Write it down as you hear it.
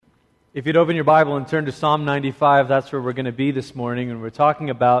If you'd open your Bible and turn to Psalm 95, that's where we're going to be this morning, and we're talking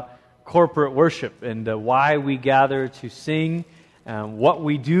about corporate worship and why we gather to sing, what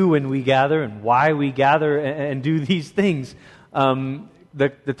we do when we gather, and why we gather and do these things.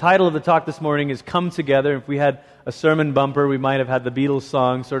 The title of the talk this morning is Come Together. If we had a sermon bumper, we might have had the Beatles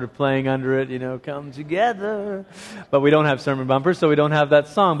song sort of playing under it, Come Together. But we don't have sermon bumpers, so we don't have that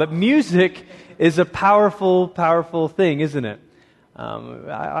song. But music is a powerful, powerful thing, isn't it?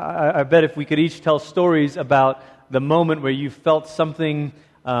 I bet if we could each tell stories about the moment where you felt something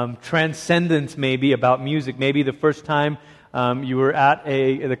transcendent maybe about music, maybe the first time you were at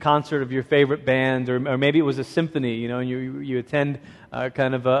the concert of your favorite band, or maybe it was a symphony, and you attend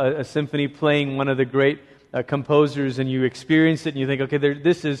kind of a symphony playing one of the great composers, and you experience it, and you think, okay,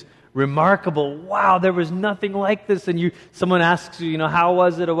 this is remarkable. Wow, there was nothing like this. And someone asks you, how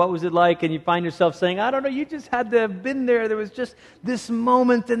was it, or what was it like? And you find yourself saying, I don't know, you just had to have been there. There was just this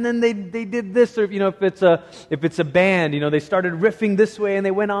moment, and then they did this. Or if it's a band, they started riffing this way, and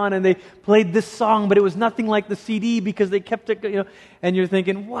they went on and they played this song, but it was nothing like the CD because they kept it. And you're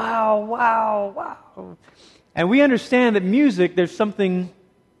thinking, wow. And we understand that music, there's something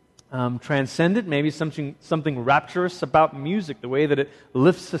transcendent, maybe something rapturous about music, the way that it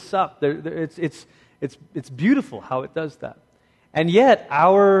lifts us up. It's beautiful how it does that. And yet,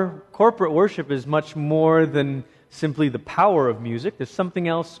 our corporate worship is much more than simply the power of music. There's something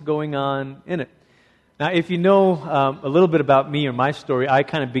else going on in it. Now, if you know a little bit about me or my story, I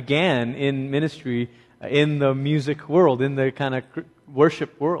kind of began in ministry in the music world, in the kind of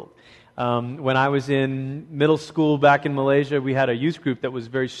worship world. When I was in middle school back in Malaysia, we had a youth group that was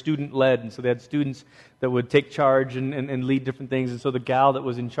very student-led, and so they had students that would take charge and lead different things. And so the gal that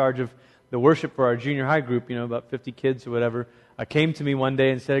was in charge of the worship for our junior high group, about 50 kids or whatever, came to me one day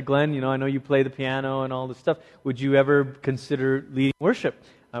and said, Glenn, I know you play the piano and all this stuff. Would you ever consider leading worship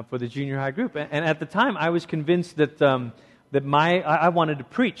for the junior high group? And at the time, I was convinced that I wanted to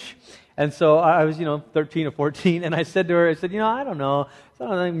preach. And so I was, 13 or 14, and I said to her, I don't know. I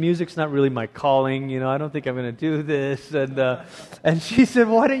don't think music's not really my calling. I don't think I'm going to do this. And she said,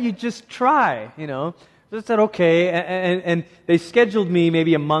 why don't you just try? So I said, okay. And they scheduled me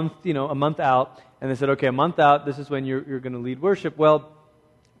maybe a month out. And they said, okay, a month out, this is when you're going to lead worship. Well,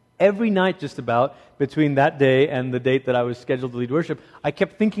 every night just about, between that day and the date that I was scheduled to lead worship, I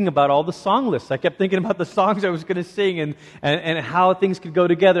kept thinking about all the song lists. I kept thinking about the songs I was going to sing and how things could go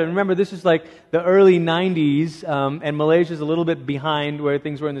together. And remember, this is like the early 90s, and Malaysia's a little bit behind where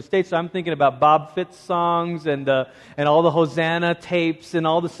things were in the States. So I'm thinking about Bob Fitts songs and all the Hosanna tapes and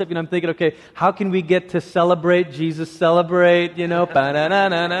all the stuff. I'm thinking, okay, how can we get to Celebrate, Jesus Celebrate, and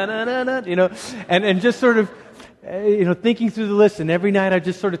just sort of, thinking through the list, and every night I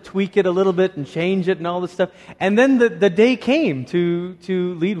just sort of tweak it a little bit and change it and all this stuff. And then the day came to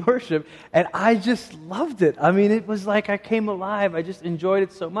lead worship, and I just loved it. I mean, it was like I came alive. I just enjoyed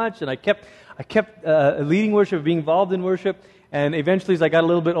it so much, and I kept leading worship, being involved in worship. And eventually, as I got a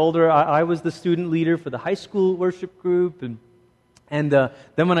little bit older, I was the student leader for the high school worship group. And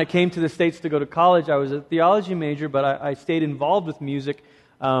then when I came to the States to go to college, I was a theology major, but I stayed involved with music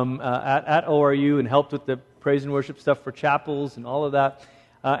at ORU and helped with the praise and worship stuff for chapels and all of that.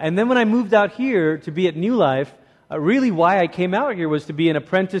 And then when I moved out here to be at New Life, really why I came out here was to be an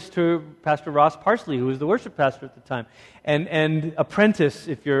apprentice to Pastor Ross Parsley, who was the worship pastor at the time. And apprentice,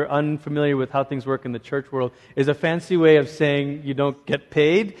 if you're unfamiliar with how things work in the church world, is a fancy way of saying you don't get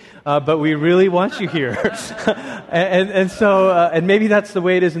paid, but we really want you here. and maybe that's the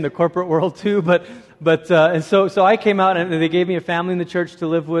way it is in the corporate world too, so I came out, and they gave me a family in the church to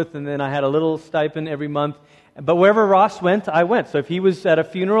live with, and then I had a little stipend every month. But wherever Ross went, I went. So if he was at a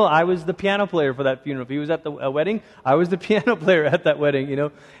funeral, I was the piano player for that funeral. If he was at a wedding, I was the piano player at that wedding,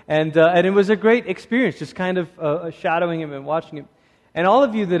 And it was a great experience, just kind of shadowing him and watching him. And all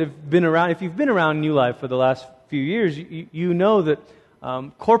of you that have been around, if you've been around New Life for the last few years, you know that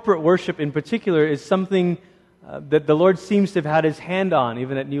corporate worship in particular is something that the Lord seems to have had His hand on,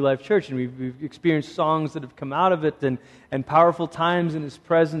 even at New Life Church. And we've experienced songs that have come out of it and powerful times in His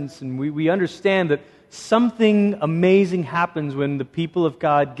presence. And we understand that something amazing happens when the people of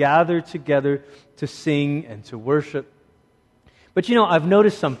God gather together to sing and to worship. But I've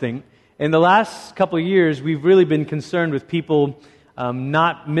noticed something. In the last couple of years, we've really been concerned with people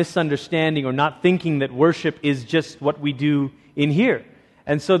not misunderstanding or not thinking that worship is just what we do in here.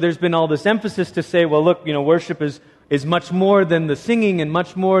 And so there's been all this emphasis to say, well, look, worship is much more than the singing and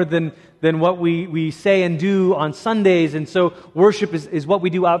much more than what we say and do on Sundays. And so worship is what we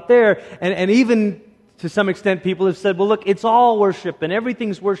do out there. And even to some extent, people have said, well, look, it's all worship, and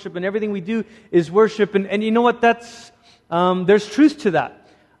everything's worship, and everything we do is worship. And you know what? There's truth to that.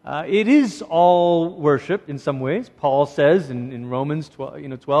 It is all worship in some ways. Paul says in Romans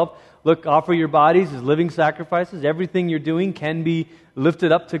 12, look, offer your bodies as living sacrifices. Everything you're doing can be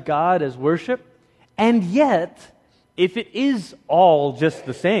lifted up to God as worship. And yet, if it is all just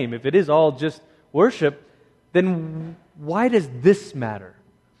the same, if it is all just worship, then why does this matter?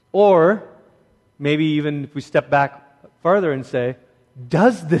 Or maybe even if we step back further and say,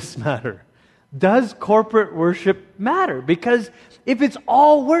 does this matter? Does corporate worship matter? Because if it's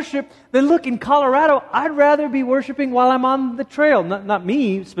all worship, then look, in Colorado, I'd rather be worshiping while I'm on the trail. Not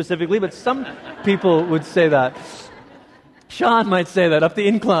me specifically, but some people would say that. Sean might say that up the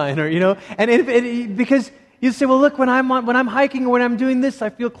incline, or and because you say, well, look, when I'm hiking or when I'm doing this, I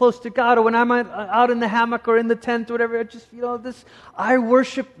feel close to God, or when I'm out in the hammock or in the tent or whatever, I just feel this. I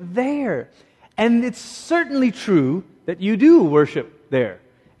worship there, and it's certainly true that you do worship there.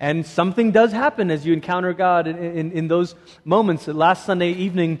 And something does happen as you encounter God in those moments. Last Sunday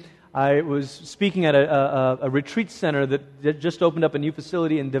evening, I was speaking at a retreat center that just opened up a new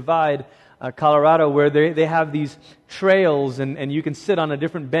facility in Divide, Colorado, where they have these trails, and you can sit on a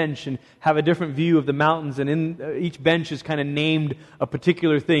different bench and have a different view of the mountains, and in each bench is kind of named a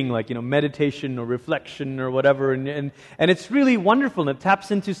particular thing, like meditation or reflection or whatever, and it's really wonderful, and it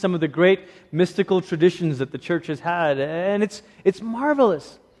taps into some of the great mystical traditions that the church has had, and it's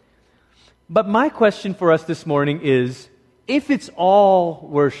marvelous. But my question for us this morning is, if it's all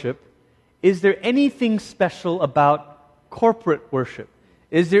worship, is there anything special about corporate worship?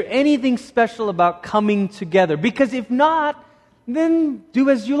 Is there anything special about coming together? Because if not, then do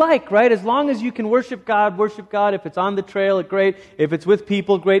as you like, right? As long as you can worship God, worship God. If it's on the trail, great. If it's with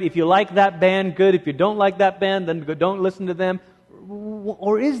people, great. If you like that band, good. If you don't like that band, then don't listen to them.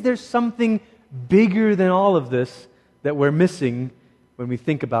 Or is there something bigger than all of this that we're missing when we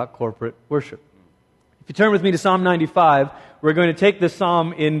think about corporate worship? If you turn with me to Psalm 95, we're going to take this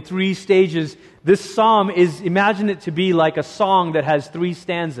psalm in 3 stages. This psalm imagine it to be like a song that has 3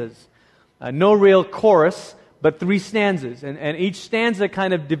 stanzas. No real chorus, but 3 stanzas. And each stanza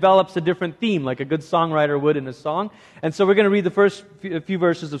kind of develops a different theme, like a good songwriter would in a song. And so we're going to read the first few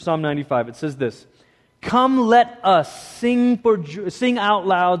verses of Psalm 95. It says this: "Come, let us sing out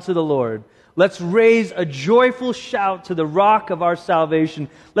loud to the Lord. Let's raise a joyful shout to the rock of our salvation.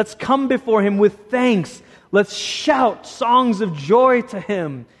 Let's come before Him with thanks. Let's shout songs of joy to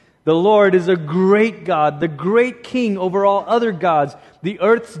Him. The Lord is a great God, the great King over all other gods. The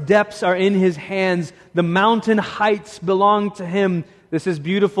earth's depths are in His hands. The mountain heights belong to Him." This is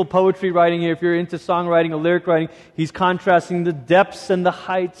beautiful poetry writing here. If you're into songwriting or lyric writing, he's contrasting the depths and the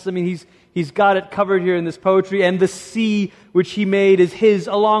heights. I mean, He's got it covered here in this poetry. And the sea which He made is His,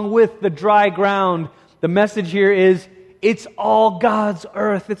 along with the dry ground. The message here is, it's all God's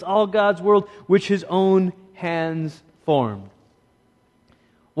earth, it's all God's world, which His own hands formed.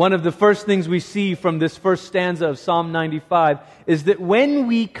 One of the first things we see from this first stanza of Psalm 95 is that when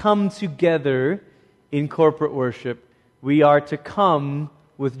we come together in corporate worship, we are to come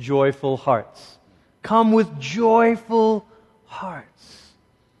with joyful hearts. Come with joyful hearts.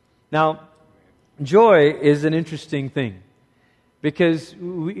 Now, joy is an interesting thing, because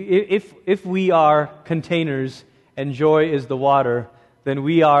if we are containers and joy is the water, then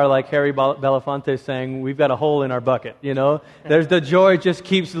we are like Harry Belafonte saying, we've got a hole in our bucket, There's the joy just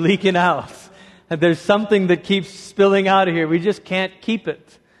keeps leaking out. And there's something that keeps spilling out of here. We just can't keep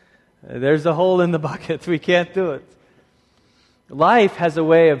it. There's a hole in the bucket. We can't do it. Life has a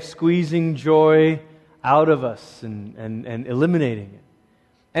way of squeezing joy out of us and eliminating it.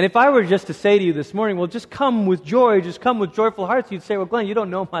 And if I were just to say to you this morning, well, just come with joy, just come with joyful hearts, you'd say, well, Glenn, you don't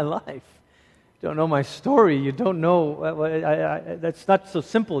know my life. You don't know my story. You don't know, that's not so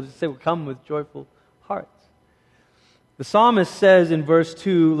simple. Just say, well, come with joyful hearts. The psalmist says in verse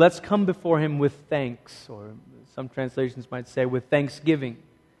 2, let's come before Him with thanks, or some translations might say with thanksgiving.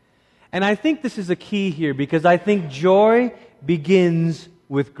 And I think this is a key here, because I think joy begins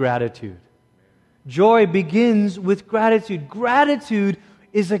with gratitude. Joy begins with gratitude. Gratitude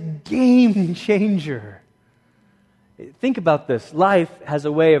is a game changer. Think about this. Life has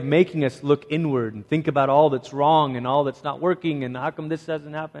a way of making us look inward and think about all that's wrong and all that's not working, and how come this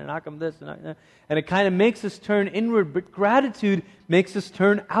hasn't happened, and how come this, and it kind of makes us turn inward. But gratitude makes us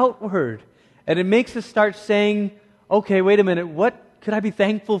turn outward, and it makes us start saying, okay, wait a minute, what could I be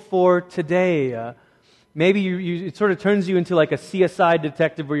thankful for today? Maybe it sort of turns you into like a CSI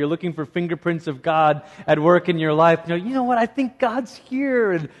detective where you're looking for fingerprints of God at work in your life. You know what? I think God's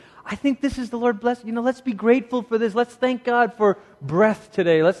here, and I think this is the Lord bless. Let's be grateful for this. Let's thank God for breath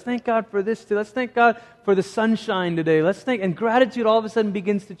today. Let's thank God for this today. Let's thank God for the sunshine today. And gratitude all of a sudden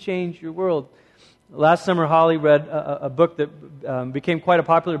begins to change your world. Last summer, Holly read a book that became quite a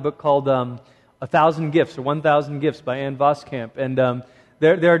popular book called 1,000 Gifts, or 1,000 Gifts by Ann Voskamp. And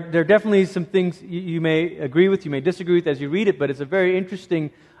there are definitely some things you may agree with, you may disagree with as you read it, but it's a very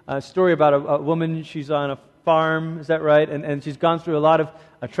interesting story about a woman. She's on a farm, is that right? And she's gone through a lot of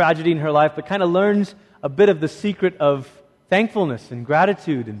tragedy in her life, but kind of learns a bit of the secret of thankfulness and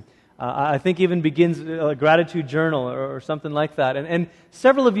gratitude, and I think even begins a gratitude journal or something like that. And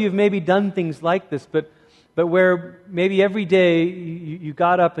several of you have maybe done things like this, but where maybe every day you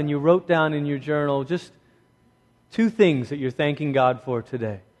got up and you wrote down in your journal just 2 things that you're thanking God for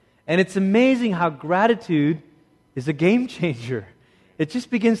today. And it's amazing how gratitude is a game changer. It just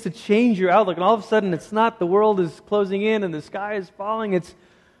begins to change your outlook, and all of a sudden it's not the world is closing in and the sky is falling. It's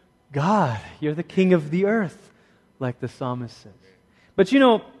God, you're the king of the earth, like the psalmist says. But you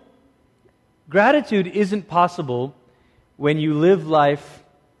know, gratitude isn't possible when you live life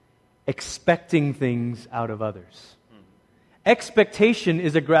expecting things out of others. Expectation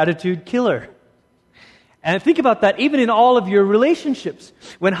is a gratitude killer. And think about that even in all of your relationships.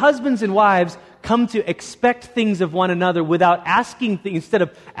 When husbands and wives come to expect things of one another without asking things, instead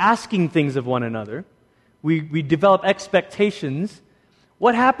of asking things of one another, we develop expectations.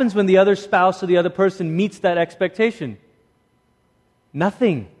 What happens when the other spouse or the other person meets that expectation?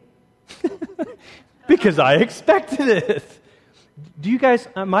 Nothing. Because I expected it. Do you guys,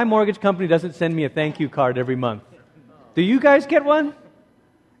 my mortgage company doesn't send me a thank you card every month. Do you guys get one?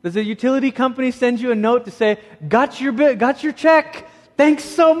 Does a utility company send you a note to say, got your check, thanks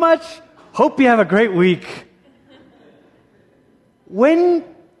so much, hope you have a great week? When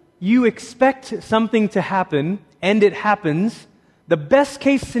you expect something to happen and it happens, the best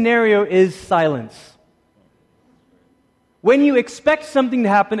case scenario is silence. When you expect something to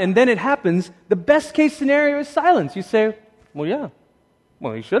happen and then it happens, the best case scenario is silence. You say, well, yeah,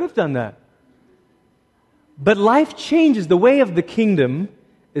 well, you should have done that. But life changes. The way of the kingdom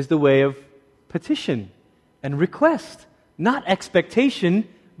is the way of petition and request. Not expectation,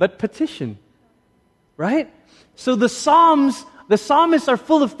 but petition. Right? So the psalmists are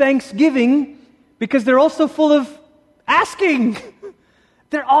full of thanksgiving because they're also full of asking.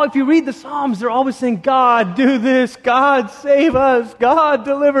 If you read the Psalms, they're always saying, God, do this, God, save us, God,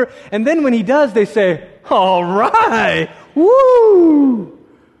 deliver. And then when He does, they say, all right, woo!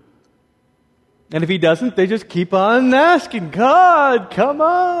 And if He doesn't, they just keep on asking, God, come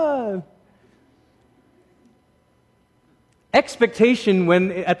on. Expectation,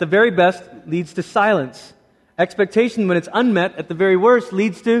 when at the very best, leads to silence. Expectation, when it's unmet, at the very worst,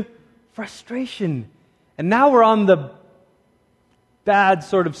 leads to frustration. And now we're on the bad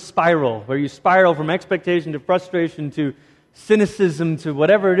sort of spiral, where you spiral from expectation to frustration to cynicism to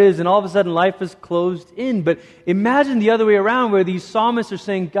whatever it is, and all of a sudden life is closed in. But imagine the other way around, where these psalmists are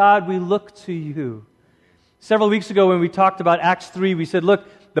saying, God, we look to you. Several weeks ago when we talked about Acts 3, we said, look,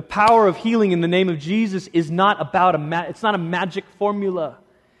 the power of healing in the name of Jesus is not about it's not a magic formula.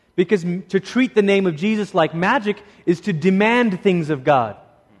 Because to treat the name of Jesus like magic is to demand things of God.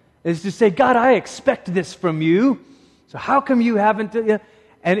 It's to say, God, I expect this from you. So how come you haven't?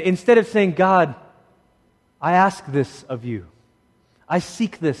 And instead of saying, God, I ask this of you. I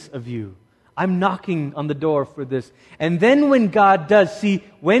seek this of you. I'm knocking on the door for this. And then when God does,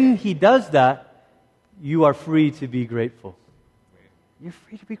 when He does that, you are free to be grateful. You're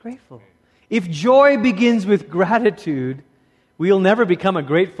free to be grateful. If joy begins with gratitude, we'll never become a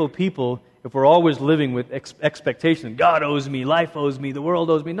grateful people if we're always living with expectation. God owes me, life owes me, the world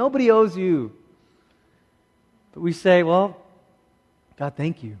owes me. Nobody owes you. But we say, well, God,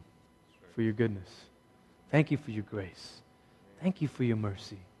 thank you for your goodness. Thank you for your grace. Thank you for your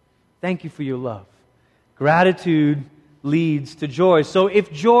mercy. Thank you for your love. Gratitude leads to joy. So if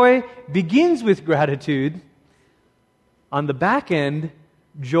joy begins with gratitude, on the back end,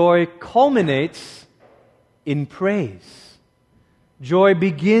 joy culminates in praise. Joy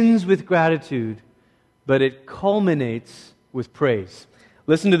begins with gratitude, but it culminates with praise.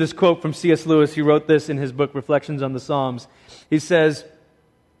 Listen to this quote from C.S. Lewis. He wrote this in his book, Reflections on the Psalms. He says,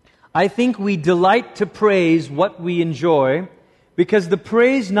 I think we delight to praise what we enjoy because the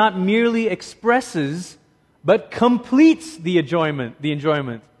praise not merely expresses, but completes the enjoyment.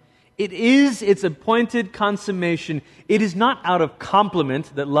 It is its appointed consummation. It is not out of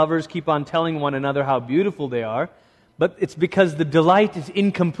compliment that lovers keep on telling one another how beautiful they are, but it's because the delight is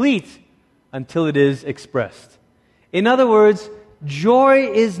incomplete until it is expressed. In other words,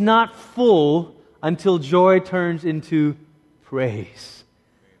 joy is not full until joy turns into praise.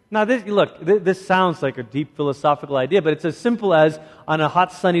 Now, this sounds like a deep philosophical idea, but it's as simple as on a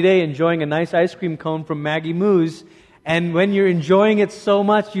hot sunny day enjoying a nice ice cream cone from Maggie Moo's, and when you're enjoying it so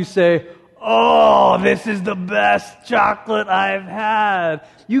much, you say, oh, this is the best chocolate I've had.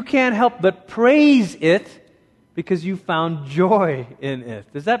 You can't help but praise it because you found joy in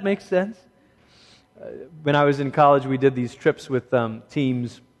it. Does that make sense? When I was in college, we did these trips with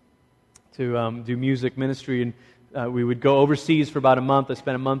teams to do music ministry, and we would go overseas for about a month. I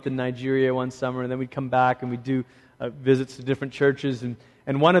spent a month in Nigeria one summer, and then we'd come back and we'd do visits to different churches.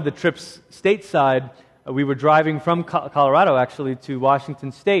 And one of the trips stateside, we were driving from Colorado, actually, to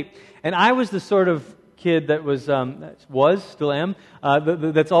Washington State. And I was the sort of kid that still am,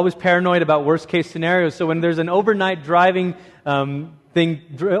 that's always paranoid about worst-case scenarios. So when there's an overnight driving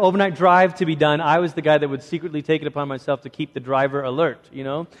overnight drive to be done, I was the guy that would secretly take it upon myself to keep the driver alert,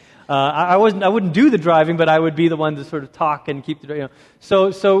 I wouldn't do the driving, but I would be the one to sort of talk and keep the,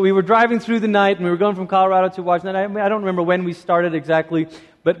 So we were driving through the night, and we were going from Colorado to Washington. I don't remember when we started exactly,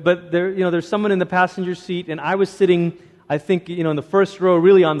 but there, there's someone in the passenger seat, and I was sitting, I think, in the first row,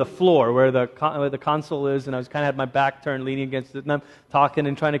 really on the floor where the console is, and I was kind of had my back turned, leaning against it, and I'm talking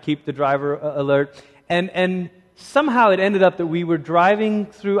and trying to keep the driver alert. And somehow it ended up that we were driving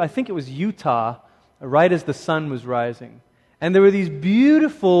through, I think it was Utah, right as the sun was rising. And there were these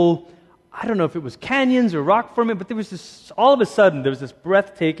beautiful, I don't know if it was canyons or rock formation, but there was this, all of a sudden, there was this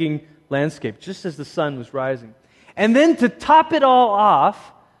breathtaking landscape just as the sun was rising. And then to top it all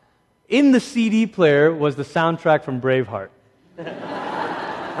off, in the CD player was the soundtrack from Braveheart.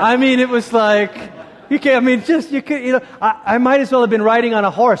 I mean, it was like, I might as well have been riding on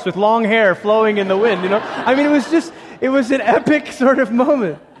a horse with long hair flowing in the wind, I mean, it was an epic sort of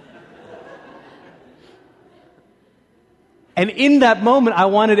moment. And in that moment, I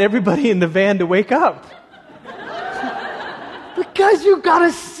wanted everybody in the van to wake up. Because you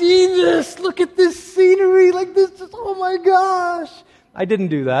gotta see this. Look at this scenery. Like this, oh my gosh. I didn't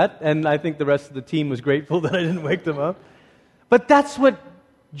do that, and I think the rest of the team was grateful that I didn't wake them up. But that's what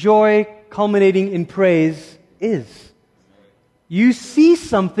joy culminating in praise is. You see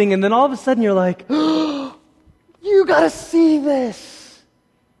something, and then all of a sudden you're like, oh, you gotta see this.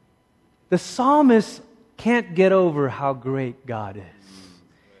 The psalmist can't get over how great God is.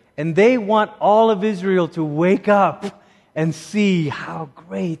 And they want all of Israel to wake up and see how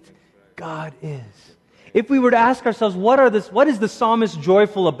great God is. If we were to ask ourselves, what is the psalmist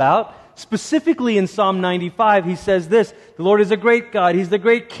joyful about? Specifically in Psalm 95, he says this, the Lord is a great God, He's the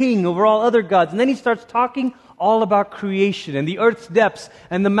great King over all other gods. And then he starts talking all about creation and the earth's depths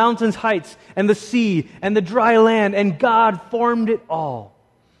and the mountains' heights and the sea and the dry land, and God formed it all.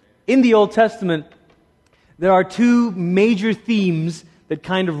 In the Old Testament, there are two major themes that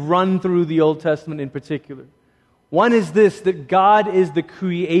kind of run through the Old Testament in particular. One is this, that God is the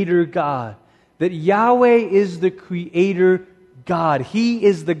creator God, that Yahweh is the creator God. He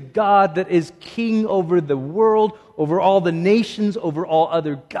is the God that is king over the world, over all the nations, over all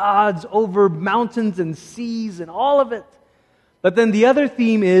other gods, over mountains and seas and all of it. But then the other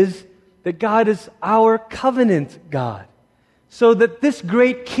theme is that God is our covenant God. So that this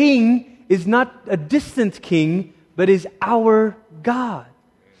great king is not a distant king, but is our God.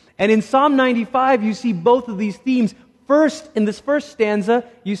 And in Psalm 95, you see both of these themes. First, in this first stanza,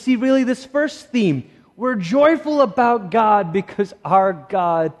 you see really this first theme. We're joyful about God because our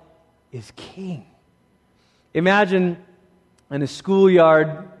God is king. Imagine in a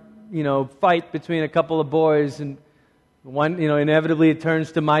schoolyard, fight between a couple of boys, and one, inevitably it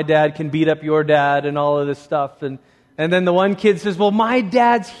turns to my dad can beat up your dad and all of this stuff. And then the one kid says, well, my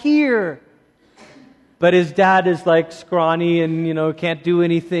dad's here. But his dad is like scrawny and, can't do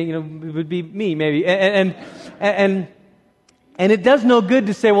anything. It would be me maybe. And it does no good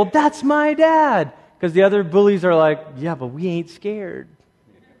to say, well, that's my dad. Because the other bullies are like, yeah, but we ain't scared.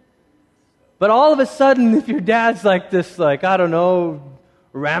 But all of a sudden, if your dad's like this, I don't know,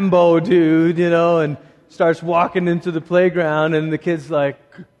 Rambo dude, and starts walking into the playground, and the kid's like,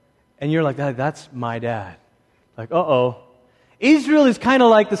 and you're like, that's my dad. Like, uh-oh. Israel is kind of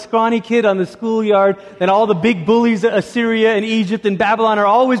like the scrawny kid on the schoolyard, and all the big bullies, Assyria and Egypt and Babylon, are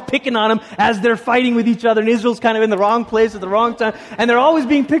always picking on him as they're fighting with each other, and Israel's kind of in the wrong place at the wrong time, and they're always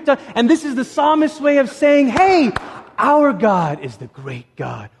being picked on. And this is the psalmist's way of saying, hey, our God is the great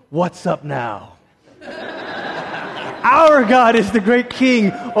God. What's up now? Our God is the great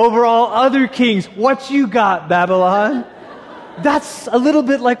king over all other kings. What you got, Babylon? That's a little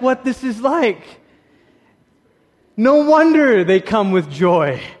bit like what this is like. No wonder they come with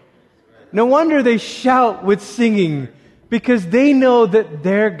joy. No wonder they shout with singing, because they know that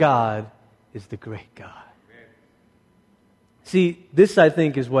their God is the great God. See, this, I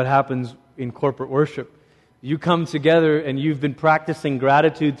think, is what happens in corporate worship. You come together and you've been practicing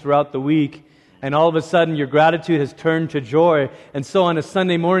gratitude throughout the week, and all of a sudden your gratitude has turned to joy. And so on a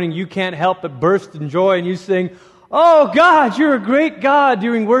Sunday morning, you can't help but burst in joy and you sing, "Oh God, you're a great God,"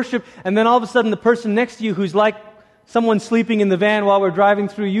 during worship. And then all of a sudden the person next to you who's like someone sleeping in the van while we're driving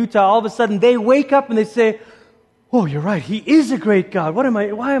through Utah, all of a sudden they wake up and they say, "Oh, you're right, He is a great God.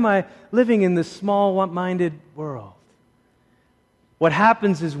 Why am I living in this small-minded world?" What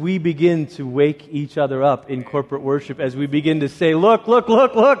happens is we begin to wake each other up in corporate worship as we begin to say, look,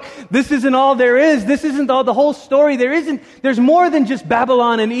 this isn't all there is. This isn't all the whole story. There's more than just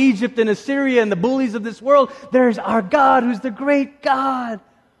Babylon and Egypt and Assyria and the bullies of this world. There's our God who's the great God.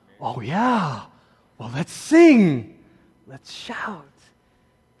 Oh yeah, well let's sing, let's shout.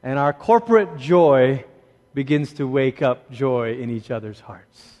 And our corporate joy begins to wake up joy in each other's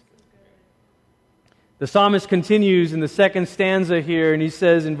hearts. The psalmist continues in the second stanza here, and he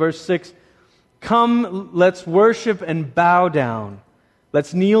says in verse 6, "Come, let's worship and bow down.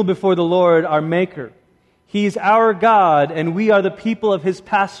 Let's kneel before the Lord, our Maker. He is our God, and we are the people of His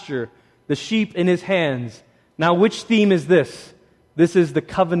pasture, the sheep in His hands." Now, which theme is this? This is the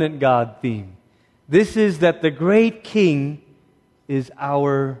covenant God theme. This is that the great King is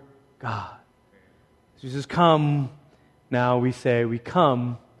our God. So he says, come. Now we say, we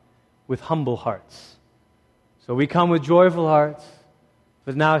come with humble hearts. So we come with joyful hearts.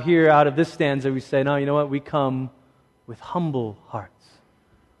 But now here out of this stanza we say, no, you know what? We come with humble hearts.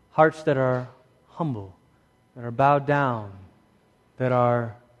 Hearts that are humble, that are bowed down, that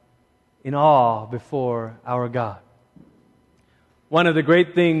are in awe before our God. One of the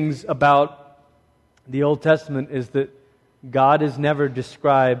great things about the Old Testament is that God is never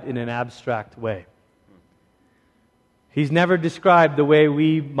described in an abstract way. He's never described the way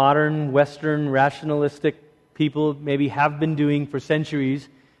we modern, Western, rationalistic people maybe have been doing for centuries.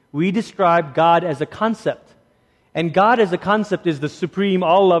 We describe God as a concept. And God as a concept is the supreme,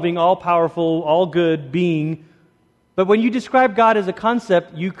 all-loving, all-powerful, all-good being. But when you describe God as a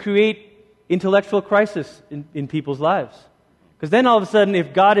concept, you create intellectual crisis in people's lives. Because then all of a sudden,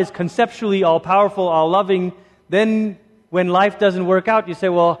 if God is conceptually all-powerful, all-loving, then when life doesn't work out, you say,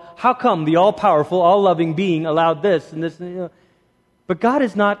 well, how come the all-powerful, all-loving being allowed this and this? But God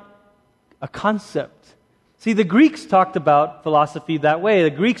is not a concept. See, the Greeks talked about philosophy that way. The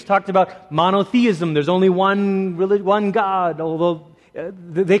Greeks talked about monotheism. There's only one God, although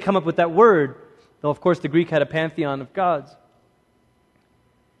they come up with that word. Though, of course, the Greek had a pantheon of gods.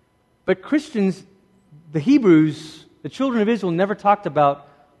 But Christians, the Hebrews, the children of Israel never talked about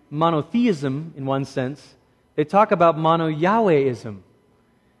monotheism in one sense. They talk about mono-Yahwehism.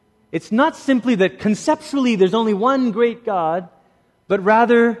 It's not simply that conceptually there's only one great God, but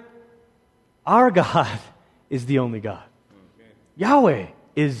rather our God is the only God. Okay. Yahweh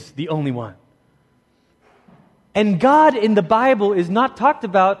is the only one. And God in the Bible is not talked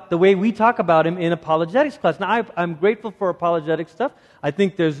about the way we talk about Him in apologetics class. Now, I'm grateful for apologetic stuff. I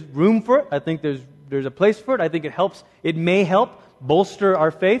think there's room for it. I think there's a place for it. I think it helps. It may help bolster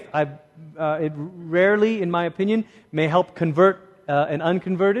our faith. It rarely, in my opinion, may help convert an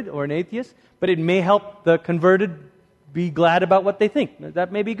unconverted or an atheist, but it may help the converted be glad about what they think.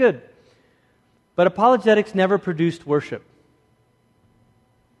 That may be good. But apologetics never produced worship.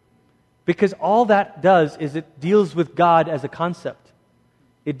 Because all that does is it deals with God as a concept.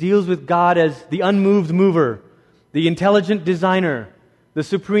 It deals with God as the unmoved mover, the intelligent designer, the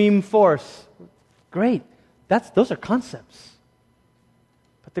supreme force. Great. Those are concepts.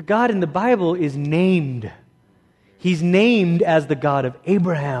 But the God in the Bible is named. He's named as the God of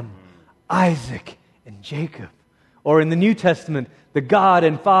Abraham, Isaac, and Jacob. Or in the New Testament, the God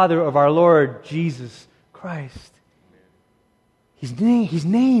and Father of our Lord Jesus Christ. He's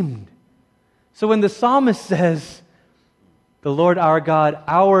named. So when the psalmist says, the Lord our God,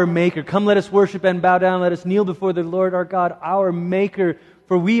 our Maker, come let us worship and bow down, let us kneel before the Lord our God, our Maker,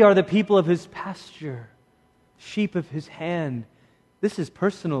 for we are the people of His pasture, sheep of His hand. This is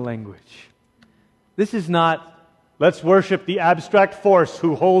personal language. This is not, let's worship the abstract force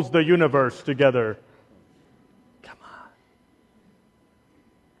who holds the universe together. Come on.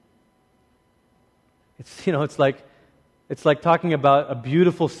 It's like talking about a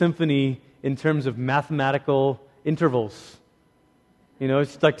beautiful symphony in terms of mathematical intervals.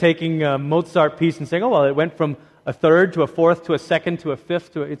 It's like taking a Mozart piece and saying, oh, well, it went from a third to a fourth to a second to a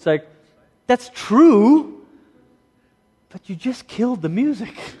fifth to it's like, that's true, but you just killed the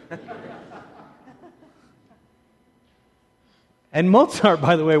music. And Mozart,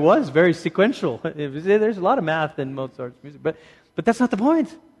 by the way, was very sequential. There's a lot of math in Mozart's music, but that's not the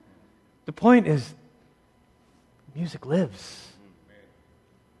point. The point is, music lives.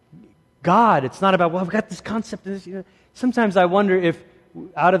 God, it's not about, well, I've got this concept. Sometimes I wonder if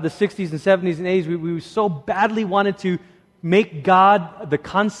out of the 60s and 70s and 80s, we so badly wanted to make God the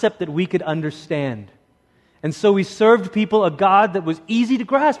concept that we could understand. And so we served people a God that was easy to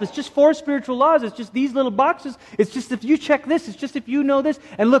grasp. It's just 4 spiritual laws. It's just these little boxes. It's just if you check this. It's just if you know this.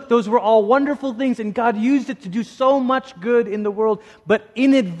 And look, those were all wonderful things, and God used it to do so much good in the world. But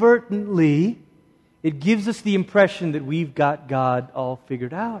inadvertently, it gives us the impression that we've got God all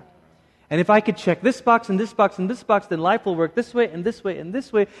figured out. And if I could check this box and this box and this box, then life will work this way and this way and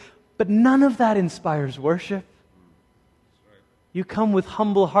this way. But none of that inspires worship. You come with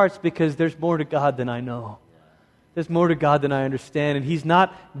humble hearts because there's more to God than I know. There's more to God than I understand. And He's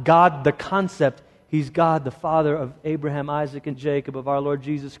not God the concept. He's God the Father of Abraham, Isaac, and Jacob, of our Lord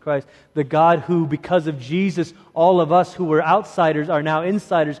Jesus Christ. The God who, because of Jesus, all of us who were outsiders are now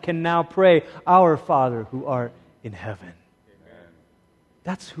insiders, can now pray, Our Father who art in heaven. Amen.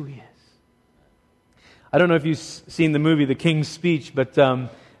 That's who He is. I don't know if you've seen the movie The King's Speech, but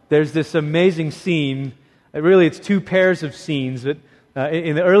there's this amazing scene. Really, it's 2 pairs of scenes, but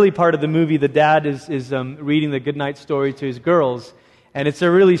in the early part of the movie, the dad is reading the goodnight story to his girls, and it's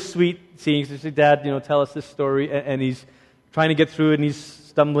a really sweet scene. He says, Dad, tell us this story, and he's trying to get through it, and he's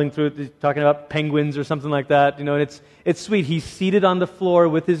stumbling through it. He's talking about penguins or something like that, and it's sweet. He's seated on the floor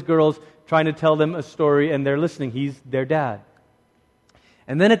with his girls, trying to tell them a story, and they're listening. He's their dad.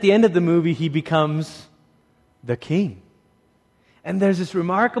 And then at the end of the movie, he becomes the king. And there's this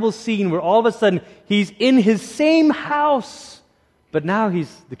remarkable scene where all of a sudden, he's in his same house, but now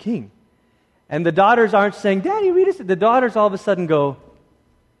he's the king. And the daughters aren't saying, Daddy, read us. The daughters all of a sudden go,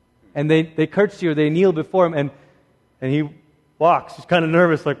 and they curtsy or they kneel before him, and he walks. He's kind of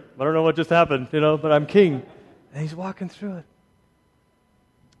nervous, like, I don't know what just happened, but I'm king. And he's walking through it.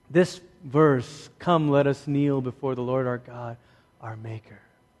 This verse, come, let us kneel before the Lord our God, our Maker.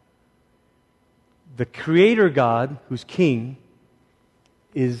 The Creator God, who's king,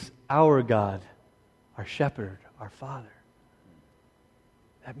 is our God, our shepherd, our Father.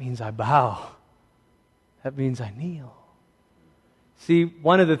 That means I bow. That means I kneel. See,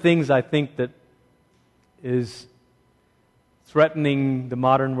 one of the things I think that is threatening the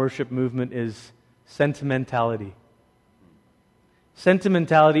modern worship movement is sentimentality.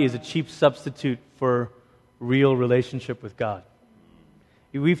 Sentimentality is a cheap substitute for real relationship with God.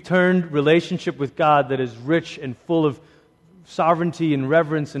 We've turned relationship with God that is rich and full of sovereignty and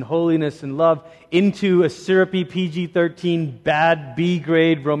reverence and holiness and love into a syrupy PG-13 bad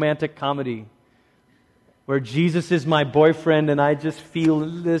B-grade romantic comedy where Jesus is my boyfriend and I just feel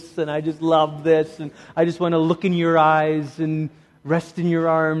this and I just love this and I just want to look in your eyes and rest in your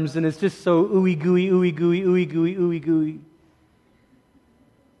arms, and it's just so ooey gooey, ooey gooey, ooey gooey, ooey gooey.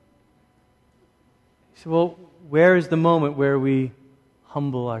 So, well, where is the moment where we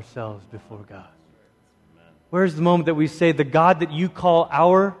humble ourselves before God? Where's the moment that we say, the God that you call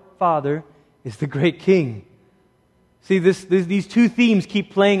our Father is the great King? See, these 2 themes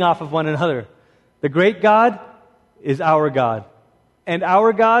keep playing off of one another. The great God is our God, and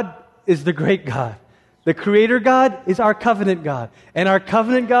our God is the great God. The Creator God is our covenant God, and our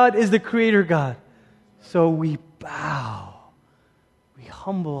covenant God is the Creator God. So we bow. We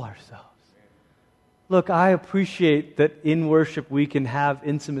humble ourselves. Look, I appreciate that in worship we can have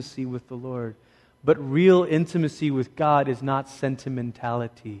intimacy with the Lord. But real intimacy with God is not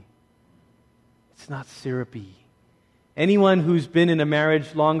sentimentality. It's not syrupy. Anyone who's been in a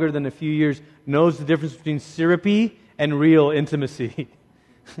marriage longer than a few years knows the difference between syrupy and real intimacy.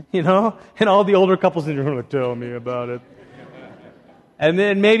 And all the older couples in the room are like, tell me about it. And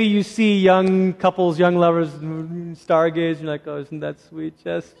then maybe you see young couples, young lovers, stargaze, and you're like, oh, isn't that sweet?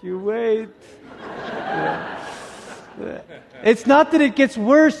 Just you wait. Yeah. It's not that it gets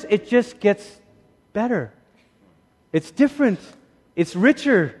worse, it just gets better. It's different. It's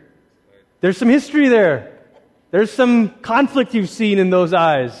richer. There's some history there. There's some conflict you've seen in those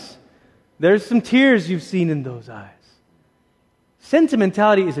eyes. There's some tears you've seen in those eyes.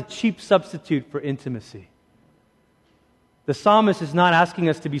 Sentimentality is a cheap substitute for intimacy. The psalmist is not asking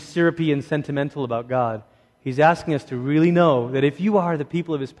us to be syrupy and sentimental about God. He's asking us to really know that if you are the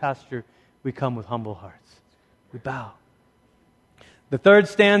people of His pasture, we come with humble hearts. We bow. The third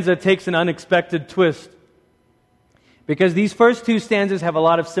stanza takes an unexpected twist because these first 2 stanzas have a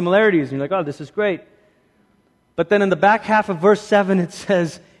lot of similarities. And you're like, oh, this is great. But then in the back half of verse 7, it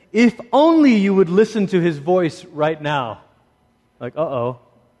says, if only you would listen to His voice right now. Like, uh-oh.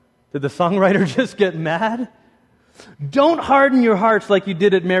 Did the songwriter just get mad? Don't harden your hearts like you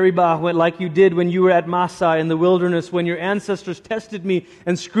did at Meribah, like you did when you were at Massah in the wilderness, when your ancestors tested me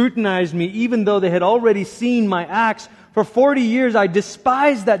and scrutinized me, even though they had already seen my acts. For 40 years I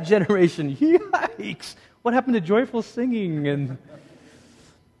despised that generation. Yikes! What happened to joyful singing? And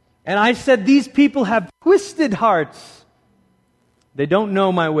And I said, these people have twisted hearts. They don't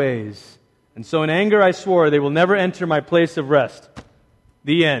know my ways. And so in anger I swore, they will never enter my place of rest.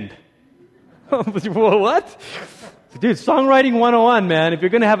 The end. What? Dude, songwriting 101, man. If you're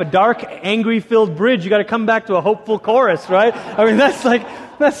going to have a dark, angry-filled bridge, you got to come back to a hopeful chorus, right? I mean, that's like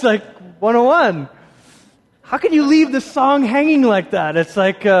 101. How can you leave the song hanging like that? It's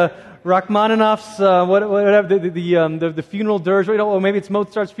like Rachmaninoff's the funeral dirge, or maybe it's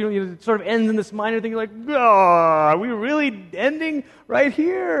Mozart's funeral. It sort of ends in this minor thing. You're like, oh, are we really ending right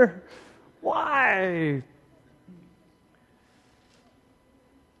here? Why?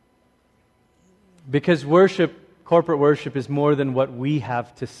 Because corporate worship is more than what we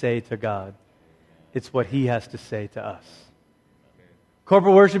have to say to God. It's what He has to say to us.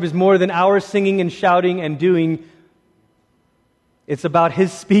 Corporate worship is more than our singing and shouting and doing. It's about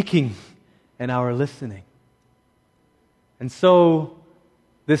His speaking and our listening. And so,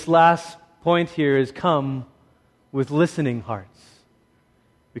 this last point here is come with listening hearts.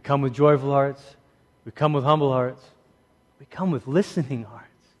 We come with joyful hearts. We come with humble hearts. We come with listening hearts.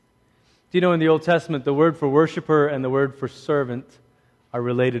 Do you know in the Old Testament, the word for worshiper and the word for servant are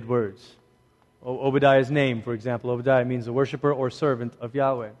related words? Obadiah's name, for example, Obadiah means a worshiper or servant of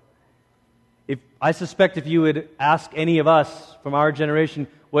Yahweh. I suspect if you would ask any of us from our generation,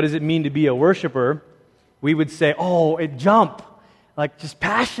 what does it mean to be a worshiper? We would say, it jump, like just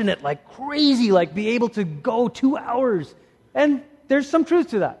passionate, like crazy, like be able to go 2 hours. And there's some truth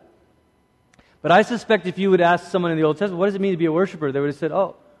to that. But I suspect if you would ask someone in the Old Testament, what does it mean to be a worshiper? They would have said,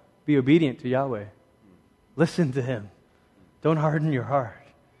 be obedient to Yahweh. Listen to Him. Don't harden your heart.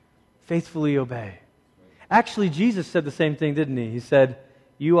 Faithfully obey. Actually, Jesus said the same thing, didn't He? He said,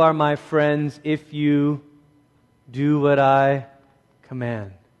 you are my friends if you do what I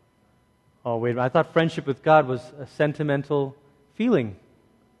command. Oh, wait a minute. I thought friendship with God was a sentimental feeling.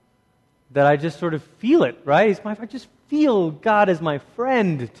 That I just sort of feel it, right? I just feel God as my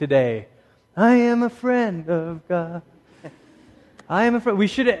friend today. I am a friend of God. I am a friend. We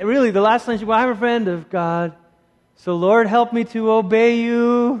should really, the last line should be, I'm a friend of God. So Lord, help me to obey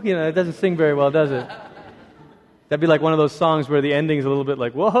you. It doesn't sing very well, does it? That'd be like one of those songs where the ending is a little bit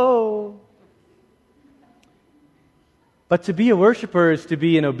like, whoa. But to be a worshiper is to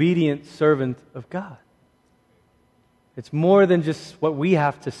be an obedient servant of God. It's more than just what we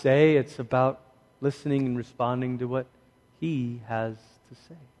have to say. It's about listening and responding to what He has to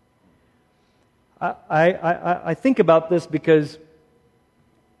say. I think about this because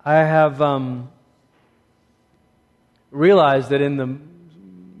I have realized that in the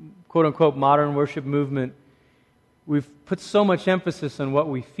quote-unquote modern worship movement, we've put so much emphasis on what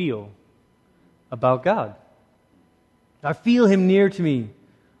we feel about God. I feel Him near to me.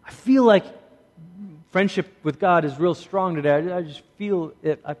 I feel like friendship with God is real strong today. I just feel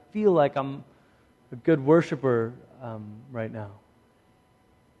it. I feel like I'm a good worshiper right now.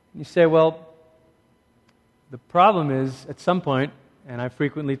 You say, well, the problem is at some point, and I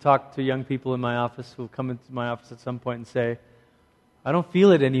frequently talk to young people in my office who will come into my office at some point and say, I don't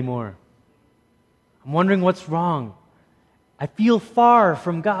feel it anymore. I'm wondering what's wrong. I feel far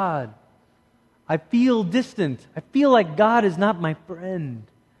from God. I feel distant. I feel like God is not my friend.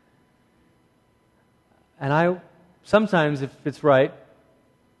 And I sometimes, if it's right,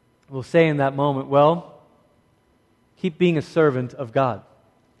 will say in that moment, well, keep being a servant of God.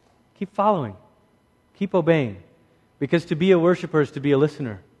 Keep following. Keep obeying. Because to be a worshiper is to be a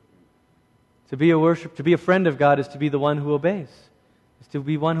listener. To be a friend of God is to be the one who obeys. Is to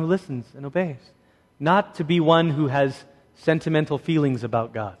be one who listens and obeys. Not to be one who has sentimental feelings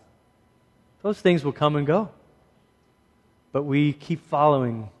about God. Those things will come and go. But we keep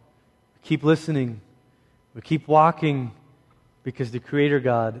following, keep listening, we keep walking because the Creator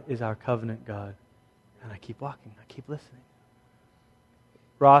God is our covenant God. And I keep walking, I keep listening.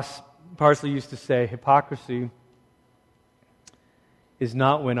 Ross Parsley used to say, hypocrisy is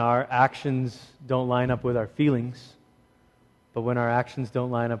not when our actions don't line up with our feelings, but when our actions don't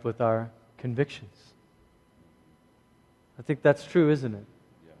line up with our convictions. I think that's true, isn't it?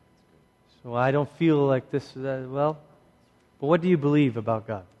 Yeah, that's good. So I don't feel like this, well, but what do you believe about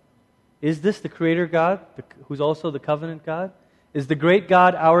God? Is this the Creator God, who's also the covenant God? Is the great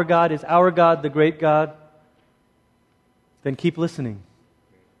God our God? Is our God the great God? Then keep listening.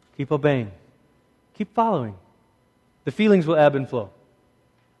 Keep obeying. Keep following. The feelings will ebb and flow.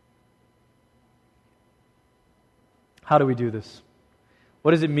 How do we do this?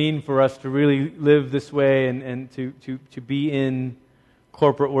 What does it mean for us to really live this way and to be in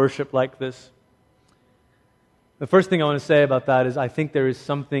corporate worship like this? The first thing I want to say about that is I think there is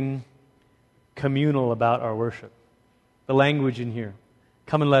something communal about our worship. The language in here.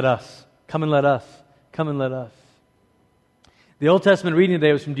 Come and let us. Come and let us. Come and let us. The Old Testament reading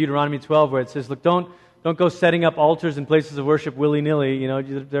today was from Deuteronomy 12, where it says, look, don't go setting up altars and places of worship willy-nilly. You know,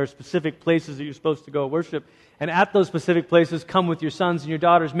 there are specific places that you're supposed to go worship. And at those specific places, come with your sons and your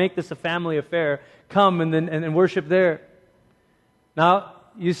daughters. Make this a family affair. Come and worship there. Now,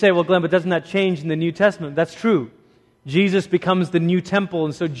 you say, well, Glenn, but doesn't that change in the New Testament? That's true. Jesus becomes the new temple,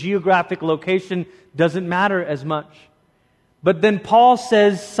 and so geographic location doesn't matter as much. But then Paul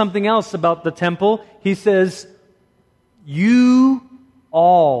says something else about the temple. He says, you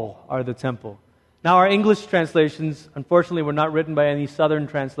all are the temple. Now, our English translations, unfortunately, were not written by any Southern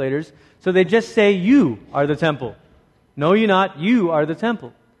translators, so they just say, you are the temple. No, you're not. You are the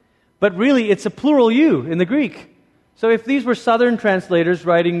temple. But really, it's a plural you in the Greek. So if these were Southern translators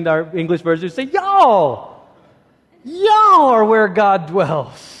writing our English version, they'd say, y'all are where God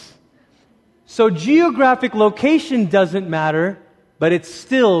dwells. So geographic location doesn't matter, but it's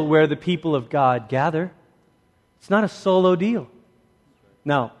still where the people of God gather. It's not a solo deal.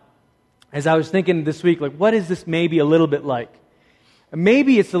 Now, as I was thinking this week, like, what is this maybe a little bit like?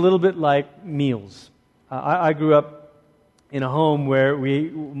 Maybe it's a little bit like meals. I grew up in a home where we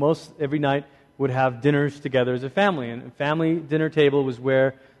every night would have dinners together as a family. And a family dinner table was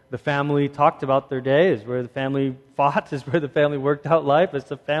where the family talked about their day, is where the family fought, is where the family worked out life. It's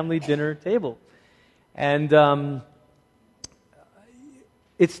a family dinner table. And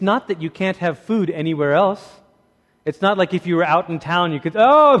it's not that you can't have food anywhere else. It's not like if you were out in town, you could,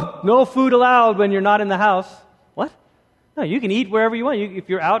 no food allowed when you're not in the house. What? No, you can eat wherever you want. If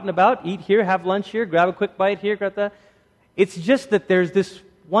you're out and about, eat here, have lunch here, grab a quick bite here, grab that. It's just that there's this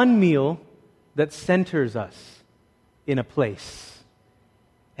one meal that centers us in a place.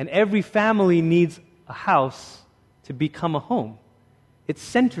 And every family needs a house to become a home. It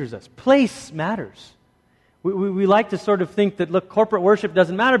centers us. Place matters. We like to sort of think that, look, corporate worship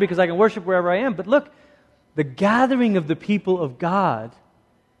doesn't matter because I can worship wherever I am. But look, the gathering of the people of God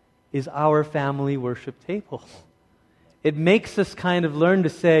is our family worship table. It makes us kind of learn to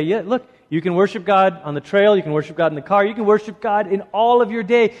say, yeah, look, you can worship God on the trail, you can worship God in the car, you can worship God in all of your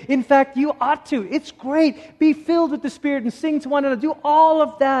day. In fact, you ought to. It's great. Be filled with the Spirit and sing to one another. Do all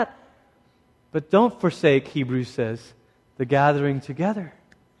of that. But don't forsake, Hebrews says, the gathering together.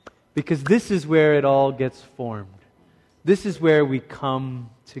 Because this is where it all gets formed. This is where we come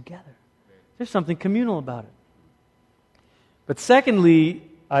together. There's something communal about it. But secondly,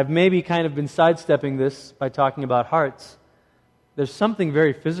 I've maybe kind of been sidestepping this by talking about hearts. There's something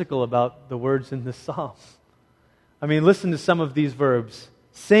very physical about the words in this psalm. I mean, listen to some of these verbs.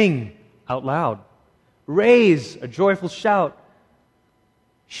 Sing out loud. Raise a joyful shout.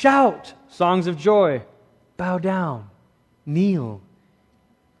 Shout songs of joy. Bow down. Kneel.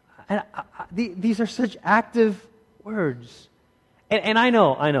 And these are such active words. And I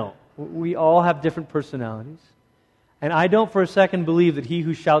know. We all have different personalities. And I don't for a second believe that he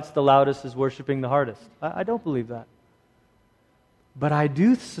who shouts the loudest is worshiping the hardest. I don't believe that. But I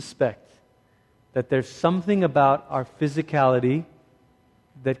do suspect that there's something about our physicality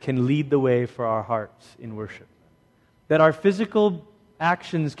that can lead the way for our hearts in worship. That our physical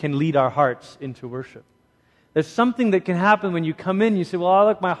actions can lead our hearts into worship. There's something that can happen when you come in, you say, well,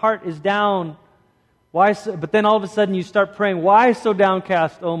 look, my heart is down. Why so? But then all of a sudden you start praying, why so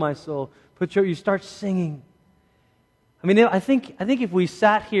downcast, oh my soul? You start singing. I mean, I think if we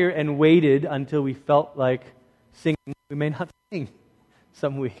sat here and waited until we felt like singing, we may not sing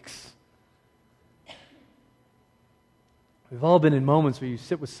some weeks. We've all been in moments where you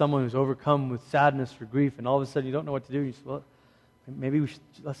sit with someone who's overcome with sadness or grief, and all of a sudden you don't know what to do. You say, well, maybe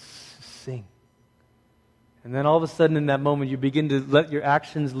let's sing. And then all of a sudden in that moment you begin to let your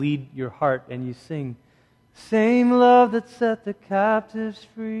actions lead your heart, and you sing, same love that set the captives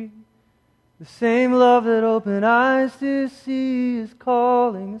free, the same love that opened eyes to see is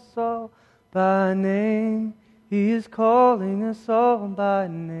calling us all by name. He is calling us all by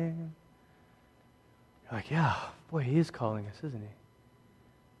name. You're like, yeah, boy, he is calling us, isn't he?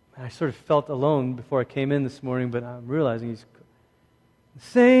 And I sort of felt alone before I came in this morning, but I'm realizing he's the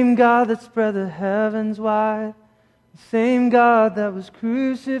same God that spread the heavens wide, the same God that was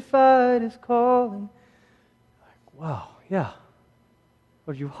crucified is calling. Like, wow, yeah,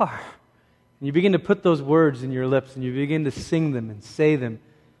 Lord, you are. And you begin to put those words in your lips, and you begin to sing them and say them,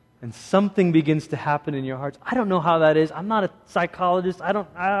 and something begins to happen in your hearts. I don't know how that is. I'm not a psychologist. I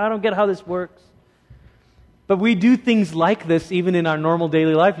don't get how this works. But we do things like this even in our normal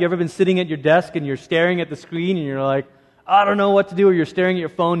daily life. You ever been sitting at your desk and you're staring at the screen and you're like, I don't know what to do, or you're staring at your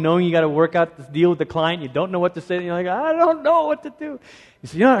phone knowing you got to work out this deal with the client, you don't know what to say, and you're like, I don't know what to do. You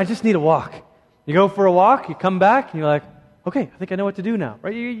say, I just need a walk. You go for a walk, you come back, and you're like, okay, I think I know what to do now.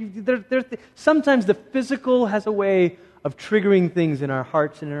 Right? Sometimes the physical has a way of triggering things in our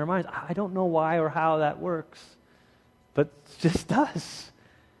hearts and in our minds. I don't know why or how that works, but it just does.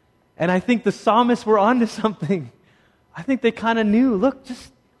 And I think the psalmists were onto something. I think they kind of knew, look,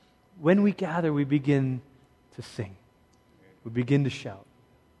 just when we gather, we begin to sing. We begin to shout.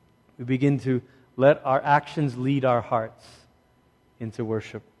 We begin to let our actions lead our hearts into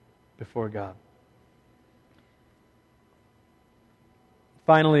worship before God.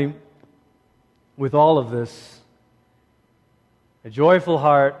 Finally, with all of this, a joyful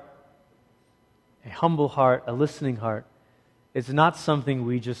heart, a humble heart, a listening heart, it's not something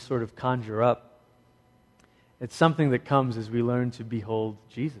we just sort of conjure up. It's something that comes as we learn to behold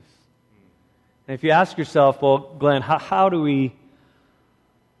Jesus. And if you ask yourself, well, Glenn,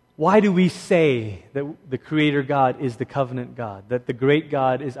 why do we say that the Creator God is the covenant God, that the great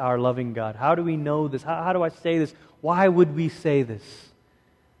God is our loving God? How do we know this? How do I say this? Why would we say this?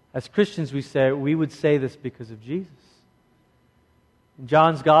 As Christians, we would say this because of Jesus. In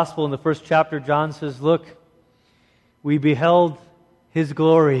John's Gospel, in the first chapter, John says, look, we beheld His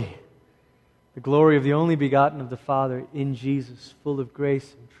glory, the glory of the only begotten of the Father in Jesus, full of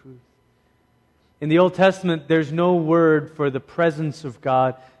grace and truth. In the Old Testament, there's no word for the presence of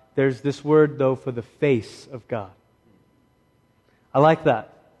God. There's this word, though, for the face of God. I like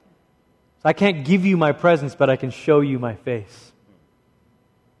that. So I can't give you my presence, but I can show you my face.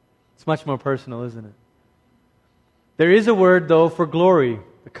 It's much more personal, isn't it? There is a word, though, for glory,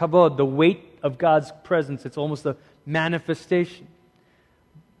 the kabod, the weight of God's presence. It's almost a manifestation.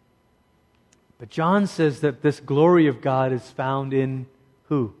 But John says that this glory of God is found in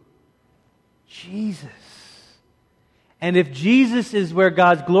who? Jesus. And if Jesus is where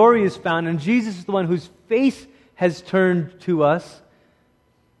God's glory is found, and Jesus is the one whose face has turned to us,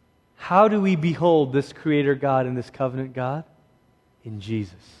 how do we behold this Creator God and this covenant God? In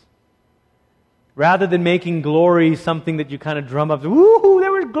Jesus. Rather than making glory something that you kind of drum up, woo,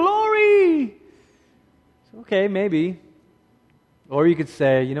 there was glory! Okay, maybe. Or you could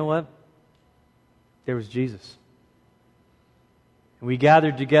say, you know what? There was Jesus. And we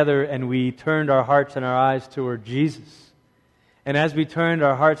gathered together and we turned our hearts and our eyes toward Jesus. And as we turned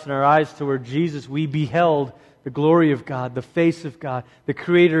our hearts and our eyes toward Jesus, we beheld the glory of God, the face of God, the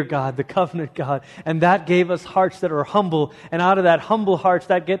Creator God, the covenant God. And that gave us hearts that are humble. And out of that humble hearts,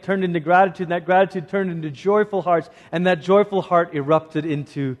 that get turned into gratitude. And that gratitude turned into joyful hearts. And that joyful heart erupted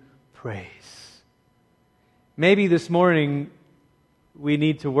into praise. Maybe this morning we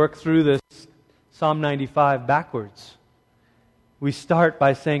need to work through this Psalm 95 backwards. We start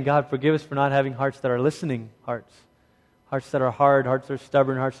by saying, God, forgive us for not having hearts that are listening hearts. Hearts that are hard, hearts that are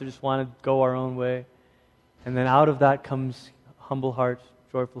stubborn, hearts that just want to go our own way. And then out of that comes humble hearts,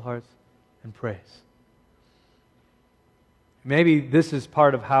 joyful hearts, and praise. Maybe this is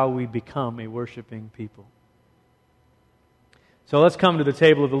part of how we become a worshiping people. So let's come to the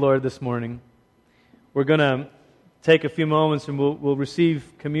table of the Lord this morning. We're going to take a few moments and we'll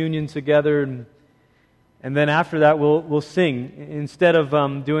receive communion together, and then after that we'll sing. Instead of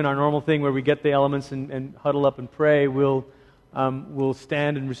doing our normal thing where we get the elements and huddle up and pray, we'll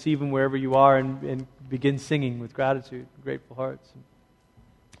stand and receive them wherever you are and begin singing with gratitude, grateful hearts.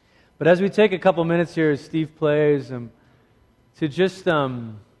 But as we take a couple minutes here as Steve plays, to just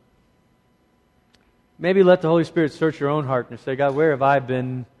maybe let the Holy Spirit search your own heart and say, God, where have I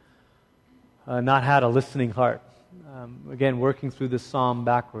been not had a listening heart? Again, working through this psalm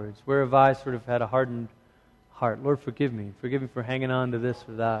backwards. Where have I sort of had a hardened heart? Lord, forgive me. Forgive me for hanging on to this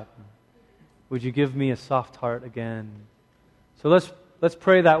or that. Would you give me a soft heart again? So let's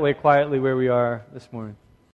pray that way quietly where we are this morning.